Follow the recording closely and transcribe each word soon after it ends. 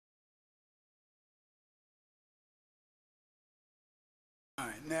All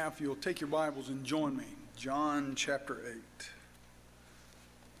right, now if you'll take your Bibles and join me, John chapter 8.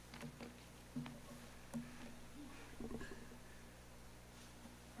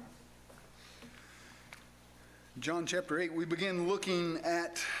 John chapter 8, we began looking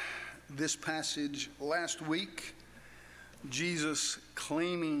at this passage last week. Jesus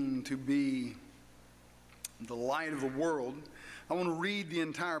claiming to be the light of the world. I want to read the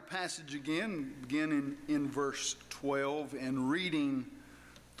entire passage again, beginning in verse 12 and reading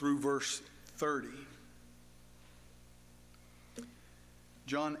through verse 30.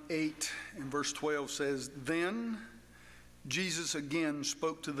 John 8 and verse 12 says, "Then Jesus again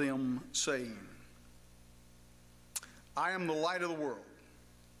spoke to them, saying, I am the light of the world.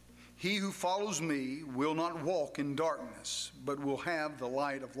 He who follows me will not walk in darkness, but will have the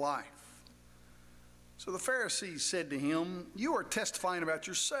light of life." So the Pharisees said to him, "You are testifying about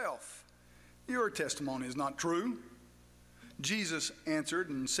yourself. Your testimony is not true." Jesus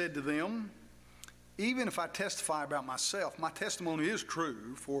answered and said to them, "Even if I testify about myself, my testimony is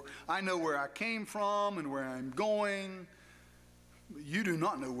true, for I know where I came from and where I am going. But you do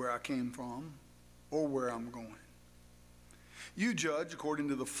not know where I came from or where I'm going. You judge according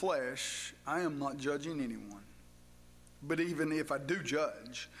to the flesh. I am not judging anyone. But even if I do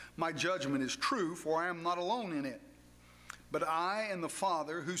judge, my judgment is true, for I am not alone in it. But I and the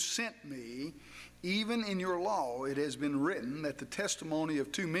Father who sent me, even in your law it has been written that the testimony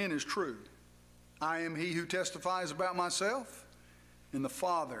of two men is true. I am he who testifies about myself, and the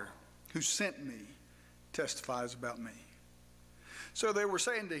Father who sent me testifies about me." So they were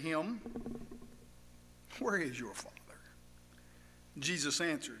saying to him, "Where is your Father?" Jesus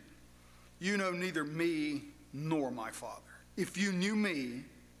answered, "You know neither me nor my Father. If you knew me,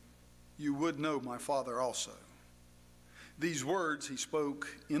 you would know my Father also." These words he spoke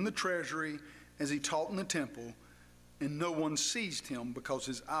in the treasury as he taught in the temple, and no one seized him because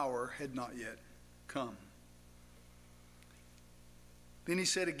his hour had not yet come. Then he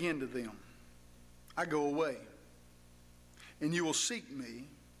said again to them, "I go away, and you will seek me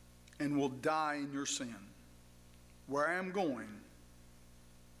and will die in your sin. Where I am going,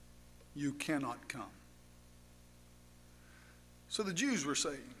 you cannot come." So the Jews were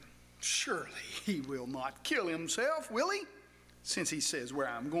saying, "Surely he will not kill himself, will he? Since he says, 'Where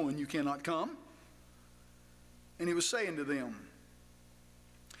I am going, you cannot come.'" And he was saying to them,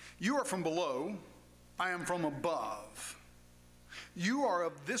 "You are from below, I am from above. You are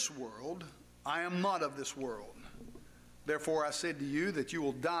of this world, I am not of this world. Therefore I said to you that you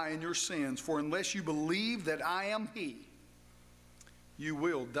will die in your sins, for unless you believe that I am he, you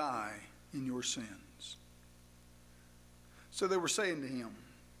will die in your sins." So they were saying to him,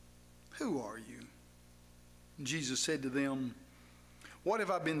 "Who are you?" And Jesus said to them, "What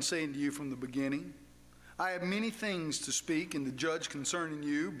have I been saying to you from the beginning? I have many things to speak and to judge concerning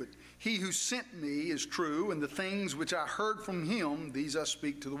you, but he who sent me is true, and the things which I heard from him, these I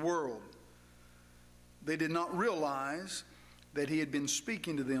speak to the world." They did not realize that he had been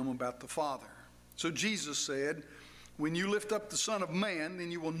speaking to them about the Father. So Jesus said, "When you lift up the Son of Man,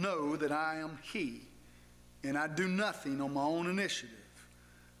 then you will know that I am he, and I do nothing on my own initiative,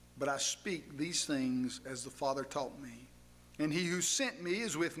 but I speak these things as the Father taught me. And he who sent me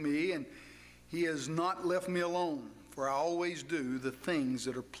is with me, and he has not left me alone, for I always do the things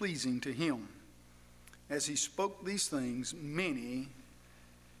that are pleasing to him." As he spoke these things, many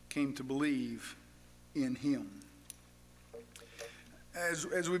came to believe in him.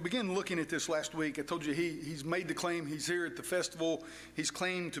 As we began looking at this last week, I told you he's made the claim. He's here at the festival. He's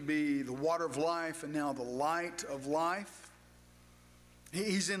claimed to be the water of life and now the light of life.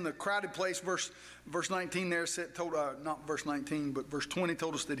 He's in the crowded place. Verse 19 there not verse 19, but verse 20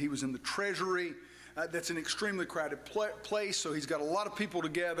 told us that he was in the treasury. That's an extremely crowded place, so he's got a lot of people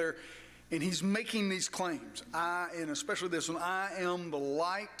together, and he's making these claims. And especially this one, "I am the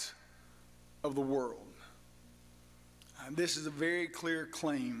light of the world." This is a very clear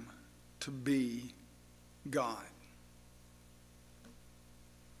claim to be God.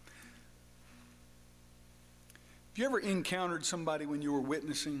 Have you ever encountered somebody when you were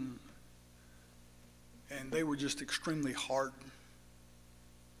witnessing and they were just extremely hard?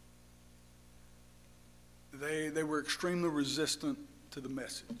 They were extremely resistant to the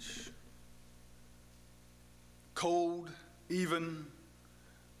message. Cold, even,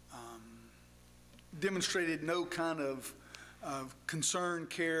 demonstrated no kind of concern,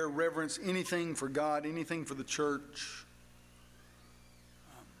 care, reverence, anything for God, anything for the church.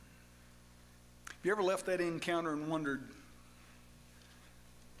 Have you ever left that encounter and wondered,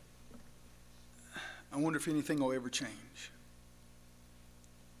 I wonder if anything will ever change?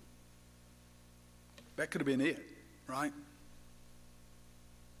 That could have been it, right?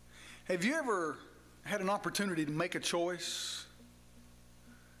 Have you ever had an opportunity to make a choice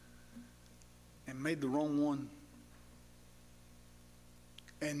and made the wrong one?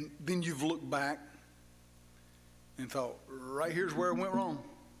 And then you've looked back and thought, right here's where I went wrong.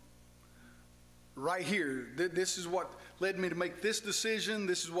 Right here, this is what led me to make this decision.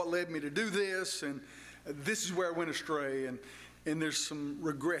 This is what led me to do this. And this is where I went astray. And there's some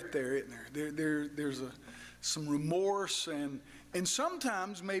regret there, isn't there? There's some remorse. And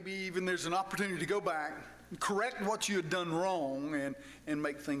sometimes maybe even there's an opportunity to go back, correct what you had done wrong, and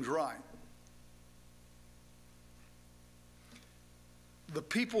make things right. The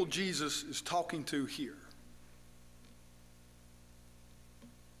people Jesus is talking to here,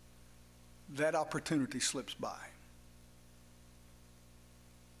 that opportunity slips by.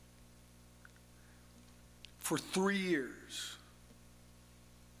 For 3 years,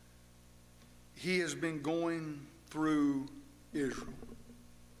 he has been going through Israel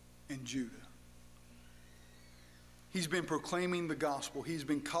and Judah. He's been proclaiming the gospel. He's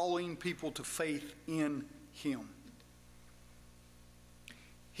been calling people to faith in him.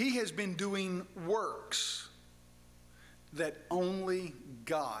 He has been doing works that only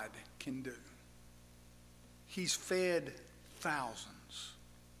God can do. He's fed thousands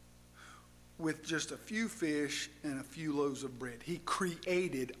with just a few fish and a few loaves of bread. He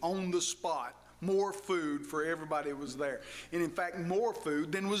created on the spot more food for everybody that was there. And in fact, more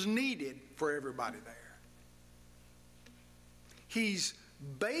food than was needed for everybody there. He's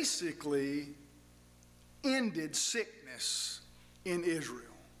basically ended sickness in Israel.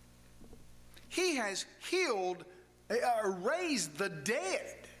 He has healed, raised the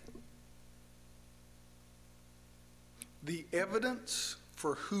dead. The evidence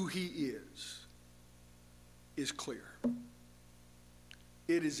for who he is clear.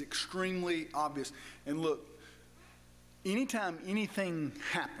 It is extremely obvious. And look, anytime anything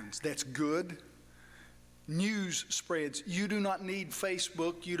happens that's good, news spreads. You do not need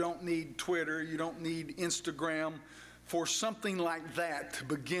Facebook, you don't need Twitter, you don't need Instagram for something like that to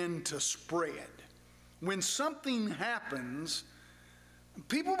begin to spread. When something happens,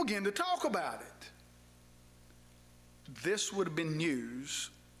 people begin to talk about it. This would have been news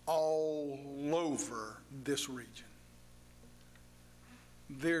all over this region.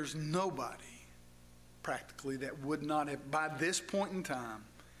 There's nobody practically that would not have, by this point in time,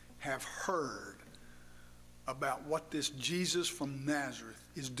 have heard about what this Jesus from Nazareth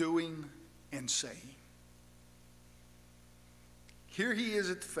is doing and saying. Here he is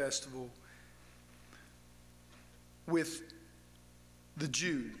at the festival with the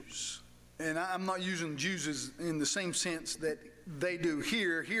Jews. And I'm not using Jews as in the same sense that they do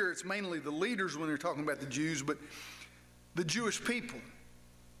here. Here it's mainly the leaders when they're talking about the Jews, but the Jewish people.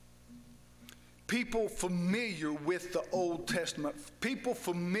 People familiar with the Old Testament. People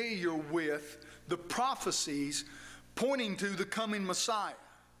familiar with the prophecies pointing to the coming Messiah.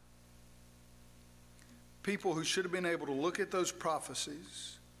 People who should have been able to look at those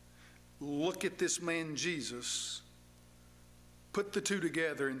prophecies, look at this man Jesus, put the two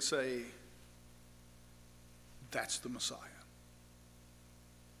together and say, that's the Messiah.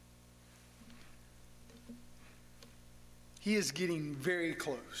 He is getting very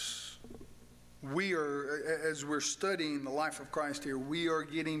close. We are, as we're studying the life of Christ here, we are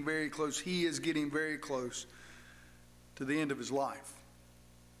getting very close. He is getting very close to the end of his life.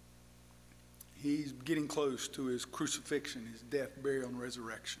 He's getting close to his crucifixion, his death, burial, and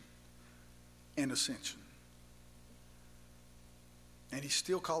resurrection, and ascension. And he's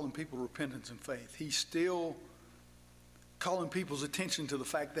still calling people to repentance and faith. He's still calling people's attention to the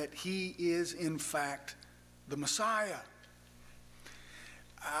fact that he is, in fact, the Messiah.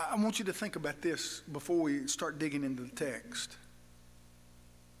 I want you to think about this before we start digging into the text.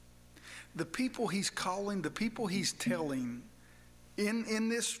 The people he's calling, the people he's telling in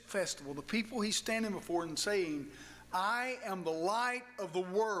this festival, the people he's standing before and saying, I am the light of the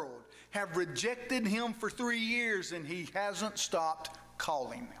world, have rejected him for 3 years, and he hasn't stopped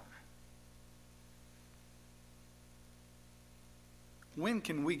calling them. When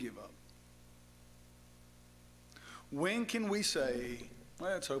can we give up? When can we say,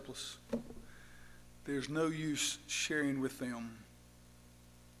 well, it's hopeless. There's no use sharing with them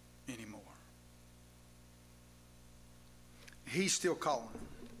anymore. He's still calling them.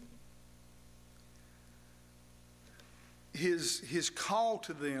 His call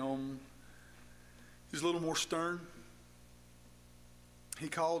to them is a little more stern. He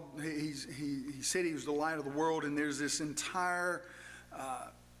said he was the light of the world, and there's this entire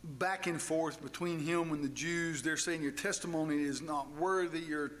back and forth between him and the Jews. They're saying your testimony is not worthy.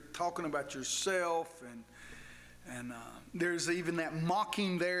 You're talking about yourself. And there's even that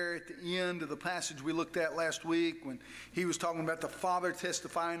mocking there at the end of the passage we looked at last week when he was talking about the Father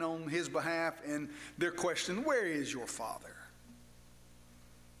testifying on his behalf, and their question, where is your Father?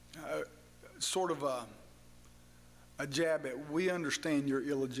 Sort of a jab at, we understand you're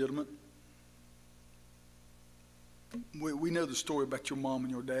illegitimate. We know the story about your mom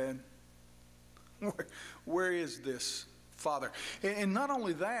and your dad. Where is this Father? And not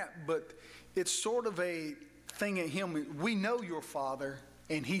only that, but it's sort of a thing at him. We know your Father,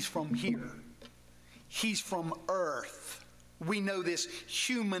 and he's from here. He's from earth. We know this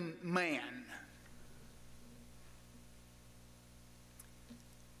human man.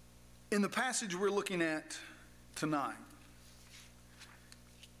 In the passage we're looking at tonight,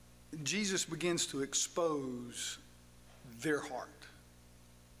 Jesus begins to expose their heart.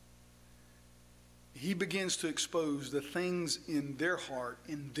 He begins to expose the things in their heart,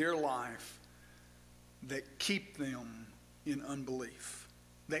 in their life, that keep them in unbelief,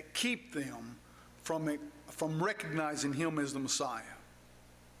 that keep them from recognizing him as the Messiah.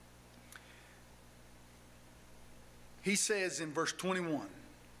 He says in verse 21,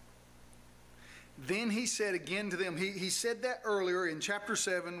 then he said again to them, he said that earlier in chapter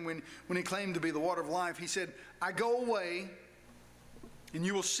 7 when he claimed to be the water of life. He said, I go away and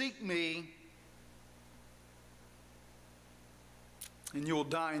you will seek me and you will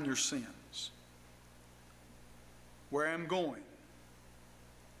die in your sins. Where I am going,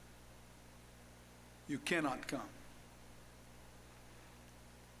 you cannot come.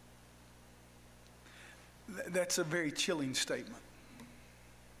 That's a very chilling statement.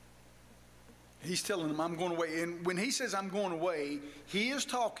 He's telling them, I'm going away. And when he says, I'm going away, he is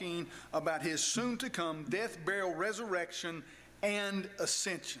talking about his soon-to-come death, burial, resurrection, and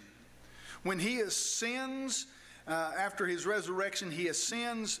ascension. When he ascends, after his resurrection, he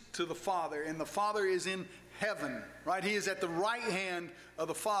ascends to the Father, and the Father is in heaven, right? He is at the right hand of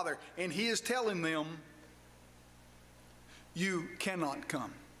the Father, and he is telling them, you cannot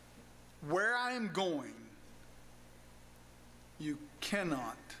come. Where I am going, you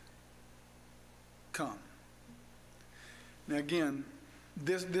cannot come. Now again,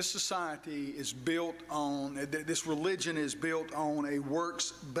 this society is built on, this religion is built on a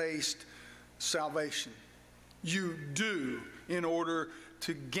works-based salvation. You do in order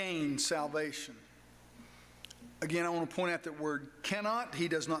to gain salvation. Again, I want to point out that word cannot. He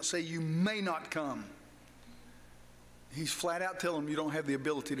does not say you may not come. He's flat out telling them you don't have the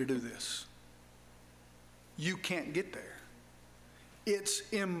ability to do this. You can't get there. It's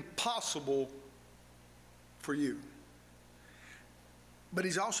impossible for you. But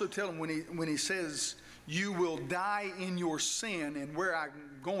he's also telling them when he says you will die in your sin and where I'm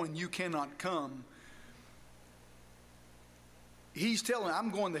going you cannot come, he's telling them,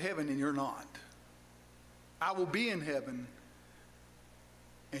 I'm going to heaven and you're not. I will be in heaven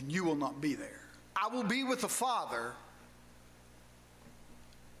and you will not be there. I will be with the Father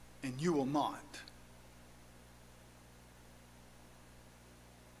and you will not.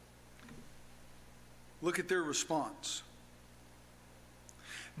 Look at their response.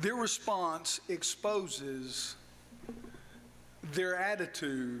 Their response exposes their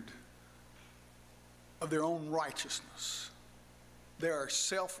attitude of their own righteousness. They are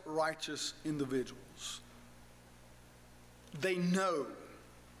self-righteous individuals. They know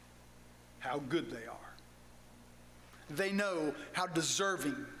how good they are. They know how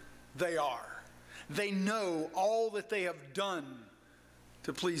deserving they are. They know all that they have done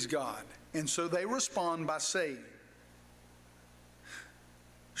to please God. And so they respond by saying,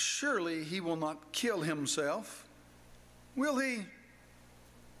 surely he will not kill himself, will he?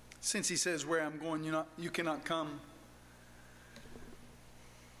 Since he says, where I'm going, you cannot come.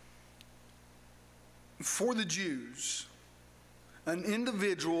 For the Jews, an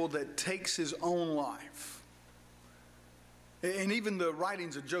individual that takes his own life, and even the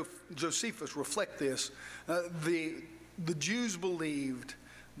writings of Josephus reflect this, the Jews believed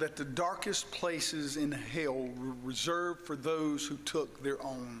that the darkest places in hell were reserved for those who took their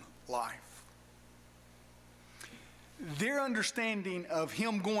own life. Their understanding of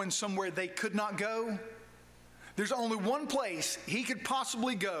him going somewhere they could not go, there's only one place he could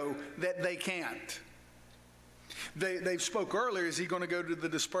possibly go that they can't. They spoke earlier, is he going to go to the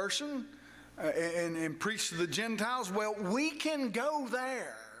dispersion and preach to the Gentiles? Well, we can go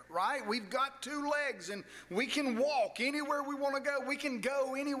there. Right? We've got two legs and we can walk anywhere we want to go. We can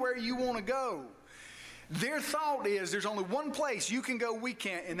go anywhere you want to go. Their thought is there's only one place you can go we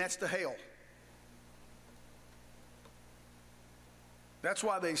can't, and that's to hell. That's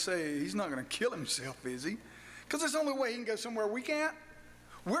why they say he's not going to kill himself, is he? Because there's the only way he can go somewhere we can't.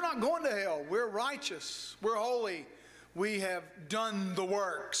 We're not going to hell. We're righteous. We're holy. We have done the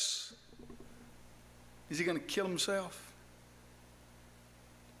works. Is he going to kill himself?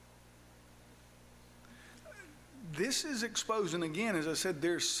 This is exposing, again, as I said,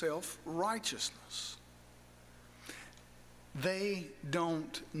 their self-righteousness. They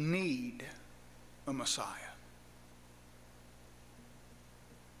don't need a Messiah.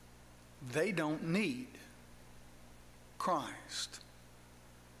 They don't need Christ.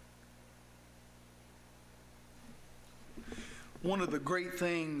 One of the great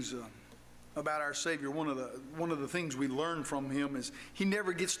things about our Savior, one of the things we learn from him is he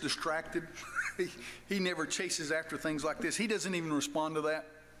never gets distracted. He never chases after things like this. He doesn't even respond to that.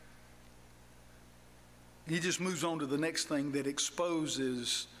 He just moves on to the next thing that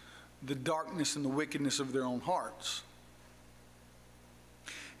exposes the darkness and the wickedness of their own hearts.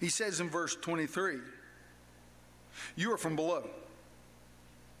 He says in verse 23, "You are from below.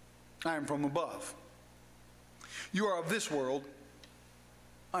 I am from above. You are of this world.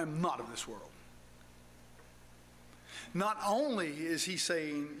 I am not of this world." Not only is he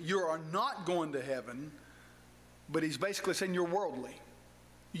saying you are not going to heaven, but he's basically saying you're worldly.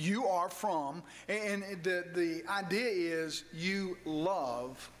 You are from, and the idea is you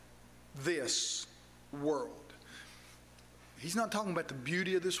love this world. He's not talking about the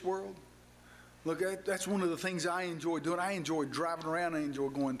beauty of this world. Look, that's one of the things I enjoy doing. I enjoy driving around. I enjoy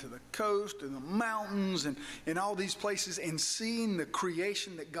going to the coast and the mountains and all these places and seeing the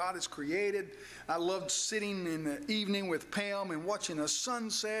creation that God has created. I loved sitting in the evening with Pam and watching a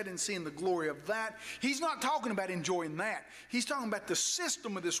sunset and seeing the glory of that. He's not talking about enjoying that. He's talking about the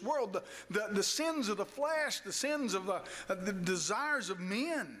system of this world, the sins of the flesh, the sins of the desires of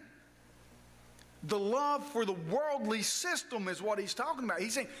men. The love for the worldly system is what he's talking about.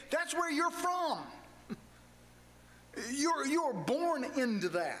 He's saying, that's where you're from. You're born into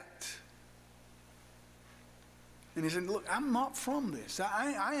that. And he said, look, I'm not from this.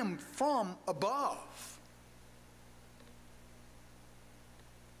 I am from above.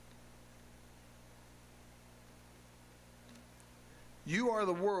 You are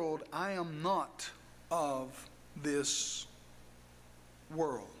the world. I am not of this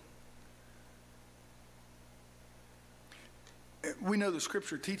world. We know the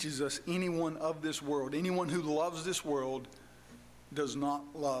Scripture teaches us anyone of this world, anyone who loves this world, does not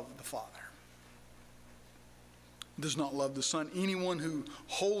love the Father, does not love the Son. Anyone who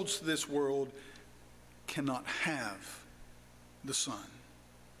holds this world cannot have the Son.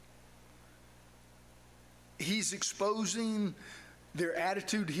 He's exposing their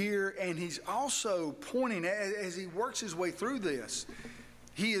attitude here, and he's also pointing, as he works his way through this,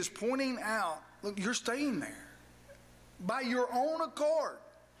 he is pointing out, look, you're staying there. By your own accord,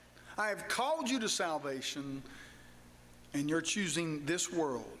 I have called you to salvation, and you're choosing this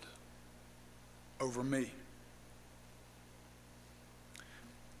world over me.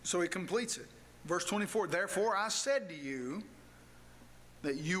 So he completes it. Verse 24, therefore I said to you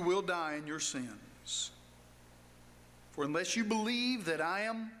that you will die in your sins. For unless you believe that I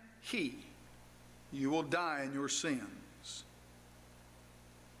am he, you will die in your sins.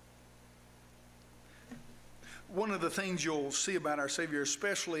 One of the things you'll see about our Savior,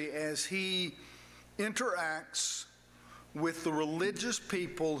 especially as he interacts with the religious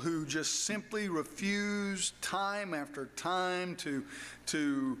people who just simply refuse time after time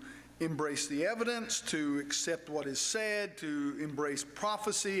to embrace the evidence, to accept what is said, to embrace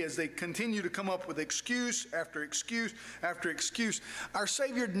prophecy, as they continue to come up with excuse after excuse after excuse. Our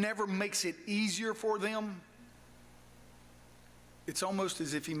Savior never makes it easier for them. It's almost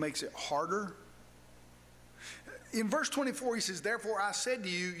as if he makes it harder. In verse 24, he says, therefore I said to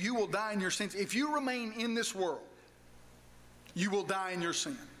you, you will die in your sins. If you remain in this world, you will die in your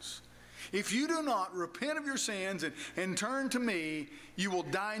sins. If you do not repent of your sins and turn to me, you will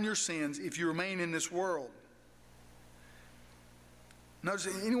die in your sins if you remain in this world. Notice,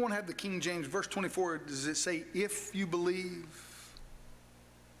 anyone have the King James? Verse 24, does it say, if you believe?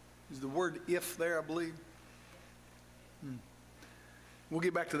 Is the word if there, I believe? We'll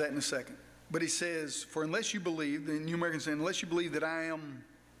get back to that in a second. But he says, for unless you believe, the New American says, unless you believe that I am,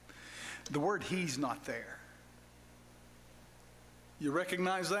 the word he's not there. You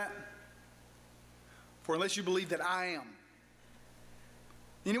recognize that? For unless you believe that I am.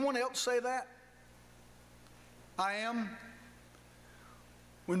 Anyone else say that? I am?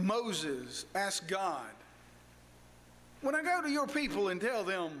 When Moses asked God, when I go to your people and tell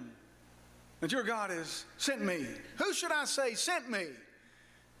them that your God has sent me, who should I say sent me?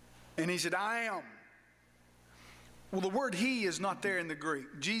 And he said, I am. Well, the word he is not there in the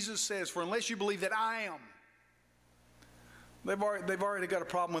Greek. Jesus says, for unless you believe that I am, They've already got a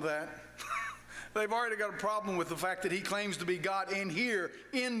problem with that. They've already got a problem with the fact that he claims to be God, and here,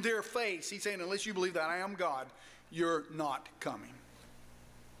 in their face, he's saying, unless you believe that I am God, you're not coming.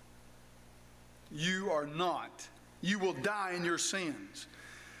 You are not. You will die in your sins.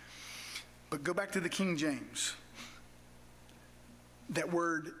 But go back to the King James. That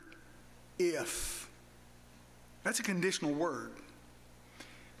word, if. That's a conditional word.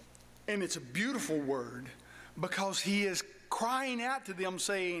 And it's a beautiful word because he is crying out to them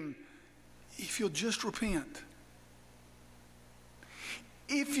saying, if you'll just repent.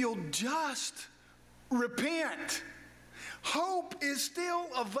 If you'll just repent. Hope is still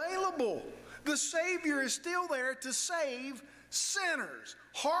available. The Savior is still there to save sinners,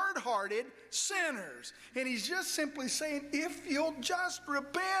 hard-hearted sinners. And he's just simply saying, if you'll just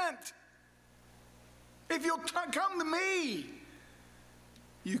repent, if you'll come to me,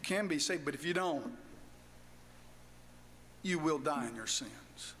 you can be saved. But if you don't, you will die in your sins.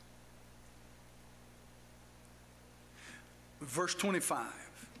 Verse 25.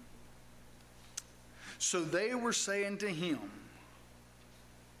 So they were saying to him,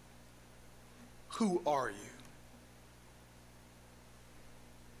 who are you?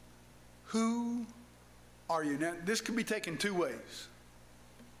 Who are you? Now, this could be taken two ways.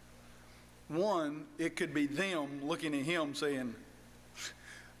 One, it could be them looking at him saying,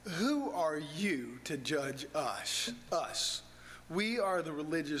 who are you to judge us? Us. We are the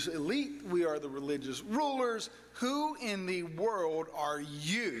religious elite. We are the religious rulers. Who in the world are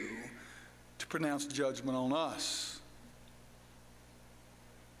you to pronounce judgment on us?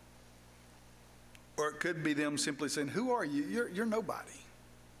 Or it could be them simply saying, who are you? You're nobody.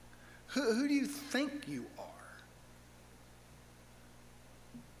 Who do you think you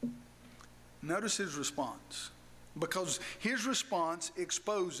are? Notice his response. Because his response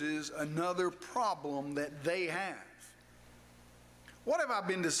exposes another problem that they have. What have I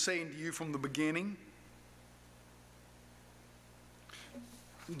been saying to you from the beginning?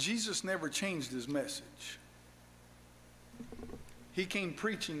 Jesus never changed his message. He came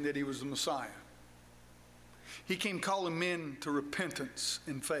preaching that he was the Messiah. He came calling men to repentance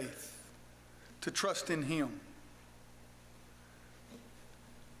and faith, to trust in him.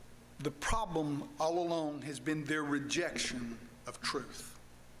 The problem all along has been their rejection of truth.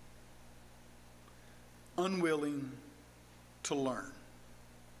 Unwilling to learn.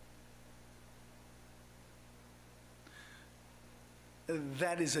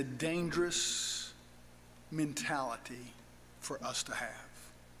 That is a dangerous mentality for us to have.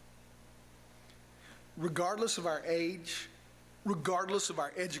 Regardless of our age, regardless of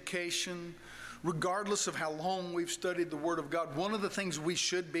our education, regardless of how long we've studied the Word of God, one of the things we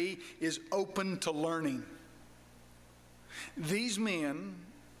should be is open to learning. These men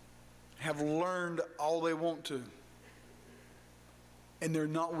have learned all they want to, and they're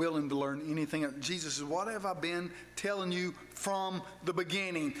not willing to learn anything else. Jesus says, what have I been telling you from the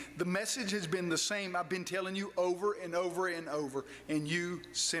beginning? The message has been the same. I've been telling you over and over and over, and you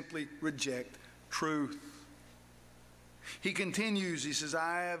simply reject truth. He continues, he says,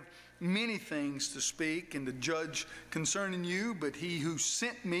 I have many things to speak and to judge concerning you, but he who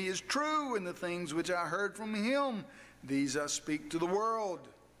sent me is true, and the things which I heard from him, these I speak to the world.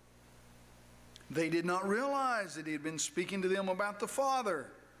 They did not realize that he had been speaking to them about the Father.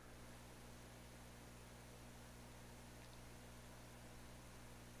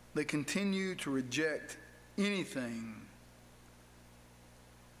 They continue to reject anything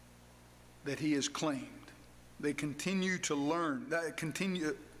that he has claimed. They continue to learn,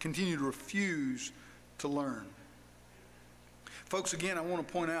 continue to refuse to learn. Folks, again, I want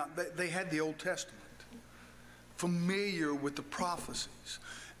to point out that they had the Old Testament, familiar with the prophecies.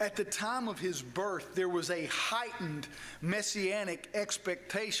 At the time of his birth, there was a heightened messianic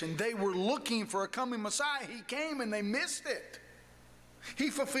expectation. They were looking for a coming Messiah. He came and they missed it. He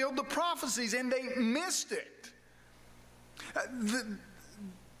fulfilled the prophecies and they missed it.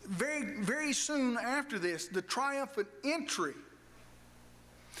 Very soon after this, the triumphant entry.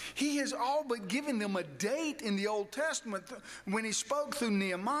 He has all but given them a date in the Old Testament. When he spoke through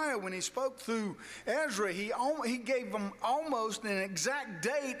Nehemiah, when he spoke through Ezra, he gave them almost an exact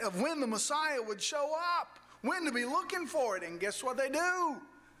date of when the Messiah would show up, when to be looking for it. And guess what they do?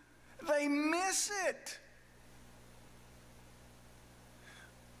 They miss it.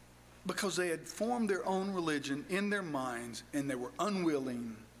 Because they had formed their own religion in their minds, and they were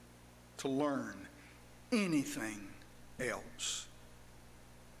unwilling to learn anything else.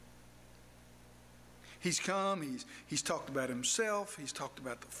 He's come, he's talked about himself, he's talked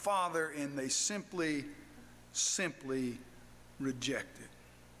about the Father, and they simply reject it.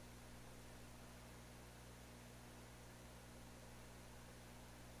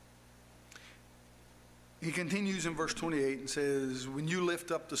 He continues in verse 28 and says, when you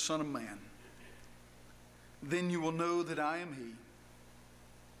lift up the Son of Man, then you will know that I am He.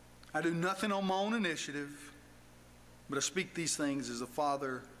 I do nothing on my own initiative, but I speak these things as the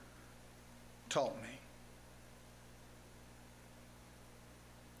Father taught me.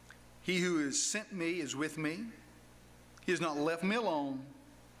 He who has sent me is with me. He has not left me alone,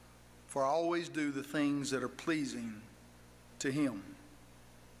 for I always do the things that are pleasing to Him.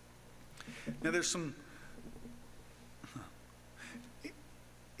 Now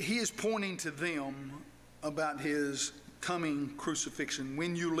he is pointing to them about His coming crucifixion,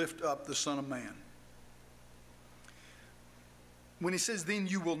 when you lift up the Son of Man. When he says, then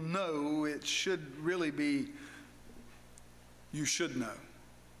you will know, it should really be, you should know.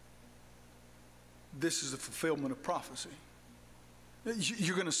 This is the fulfillment of prophecy.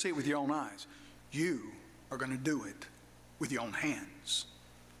 You're going to see it with your own eyes. You are going to do it with your own hands.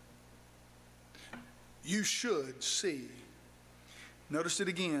 You should see. Notice it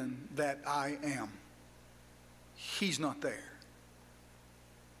again, that I am. He's not there.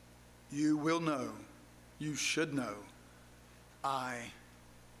 You will know. You should know. I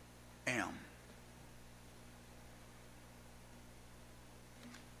am.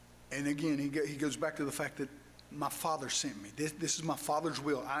 And again, he goes back to the fact that my Father sent me. This is my Father's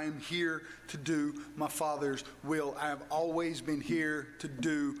will. I am here to do my Father's will. I have always been here to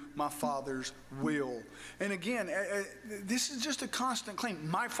do my Father's will. And again, this is just a constant claim.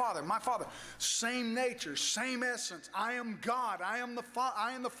 My Father, same nature, same essence. I am God. I am the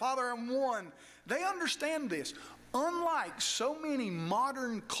Father. I am one. They understand this. Unlike so many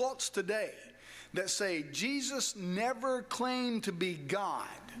modern cults today that say Jesus never claimed to be God,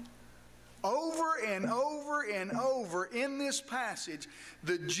 over and over and over in this passage,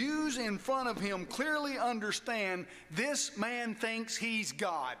 the Jews in front of him clearly understand this man thinks he's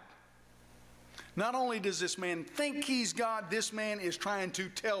God. Not only does this man think he's God, this man is trying to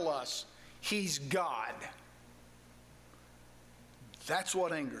tell us he's God. That's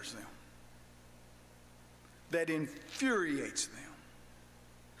what angers them. That infuriates them.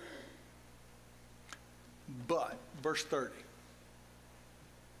 But, verse 30.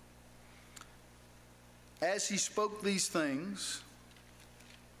 As he spoke these things,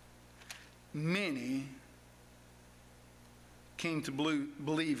 many came to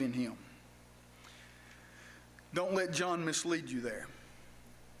believe in him. Don't let John mislead you there.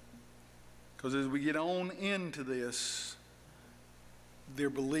 Because as we get on into this, their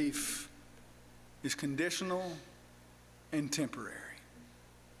belief is conditional and temporary.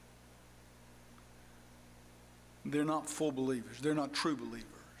 They're not full believers. They're not true believers.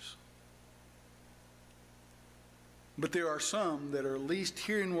 But there are some that are at least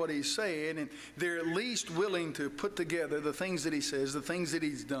hearing what he's saying, and they're at least willing to put together the things that he says, the things that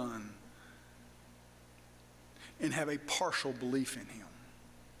he's done, and have a partial belief in him.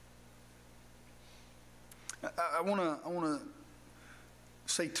 I want to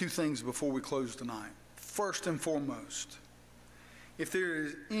say two things before we close tonight. First and foremost, if there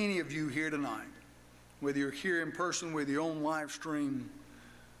is any of you here tonight, whether you're here in person, whether you're on live stream,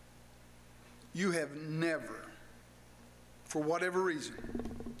 you have never, for whatever reason,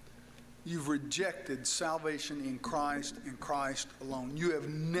 you've rejected salvation in Christ and Christ alone. You have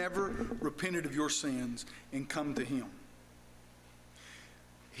never repented of your sins and come to him.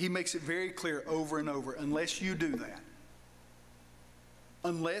 He makes it very clear over and over, unless you do that,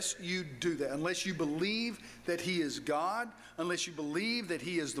 unless you believe that he is God, unless you believe that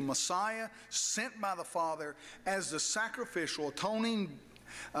he is the Messiah sent by the Father as the sacrificial, atoning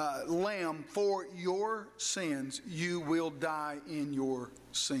lamb for your sins, you will die in your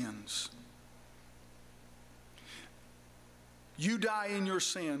sins. You die in your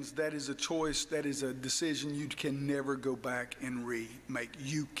sins. That is a choice. That is a decision you can never go back and remake.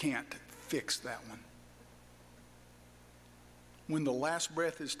 You can't fix that one. When the last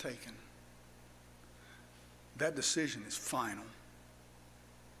breath is taken, that decision is final.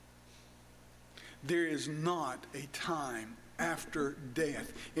 There is not a time after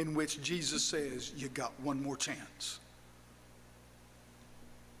death in which Jesus says, you got one more chance.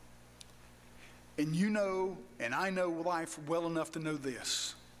 And you know, and I know life well enough to know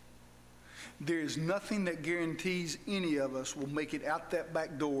this. There is nothing that guarantees any of us will make it out that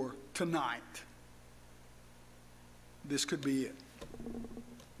back door tonight. This could be it.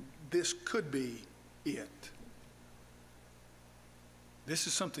 This could be it. This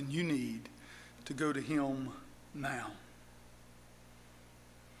is something you need to go to him now.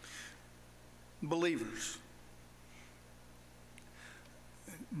 Believers,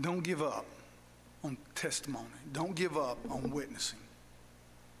 don't give up on testimony. Don't give up on witnessing.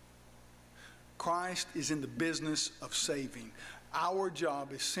 Christ is in the business of saving. Our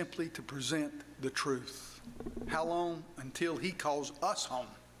job is simply to present the truth. How long? Until he calls us home.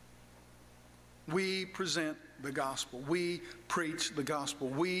 We present the gospel. We preach the gospel.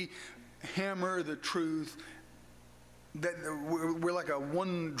 We hammer the truth. That we're like a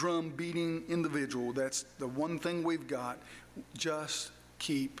one drum beating individual. That's the one thing we've got. Just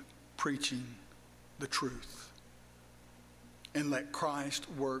keep preaching the truth and let Christ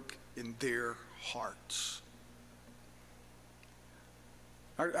work in their hearts.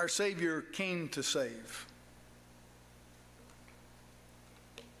 Our Savior came to save.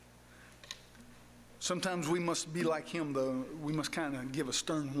 Sometimes we must be like him, though. We must kind of give a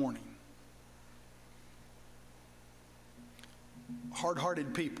stern warning.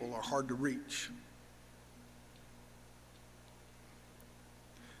 Hard-hearted people are hard to reach.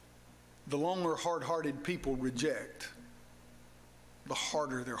 The longer hard-hearted people reject, the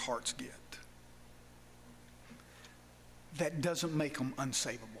harder their hearts get. That doesn't make them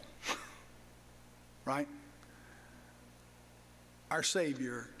unsavable, right? Our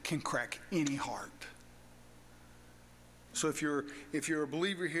Savior can crack any heart. So if you're a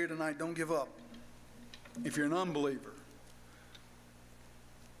believer here tonight, don't give up. If you're an unbeliever,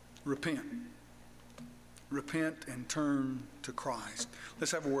 repent. Repent and turn to Christ.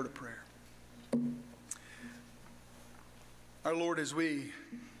 Let's have a word of prayer. Our Lord, as we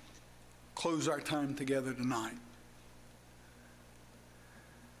close our time together tonight,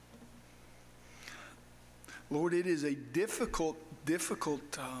 Lord, it is a difficult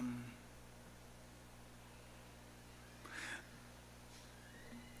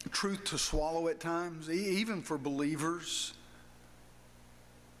truth to swallow at times, even for believers.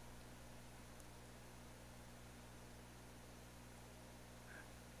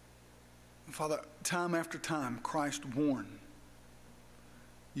 Father, time after time, Christ warned,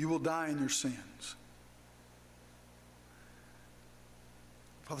 you will die in your sins.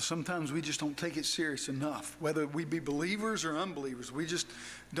 Father, sometimes we just don't take it serious enough. Whether we be believers or unbelievers, we just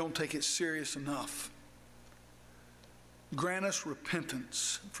don't take it serious enough. Grant us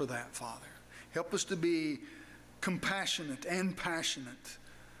repentance for that, Father. Help us to be compassionate and passionate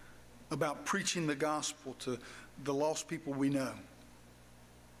about preaching the gospel to the lost people we know.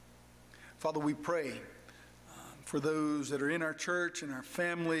 Father, we pray for those that are in our church, in our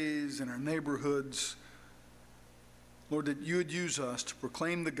families, in our neighborhoods. Lord, that you would use us to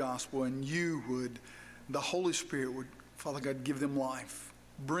proclaim the gospel, and you would, the Holy Spirit would, Father God, give them life.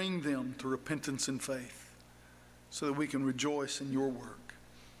 Bring them to repentance and faith so that we can rejoice in your work.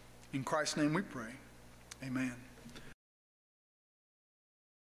 In Christ's name we pray. Amen.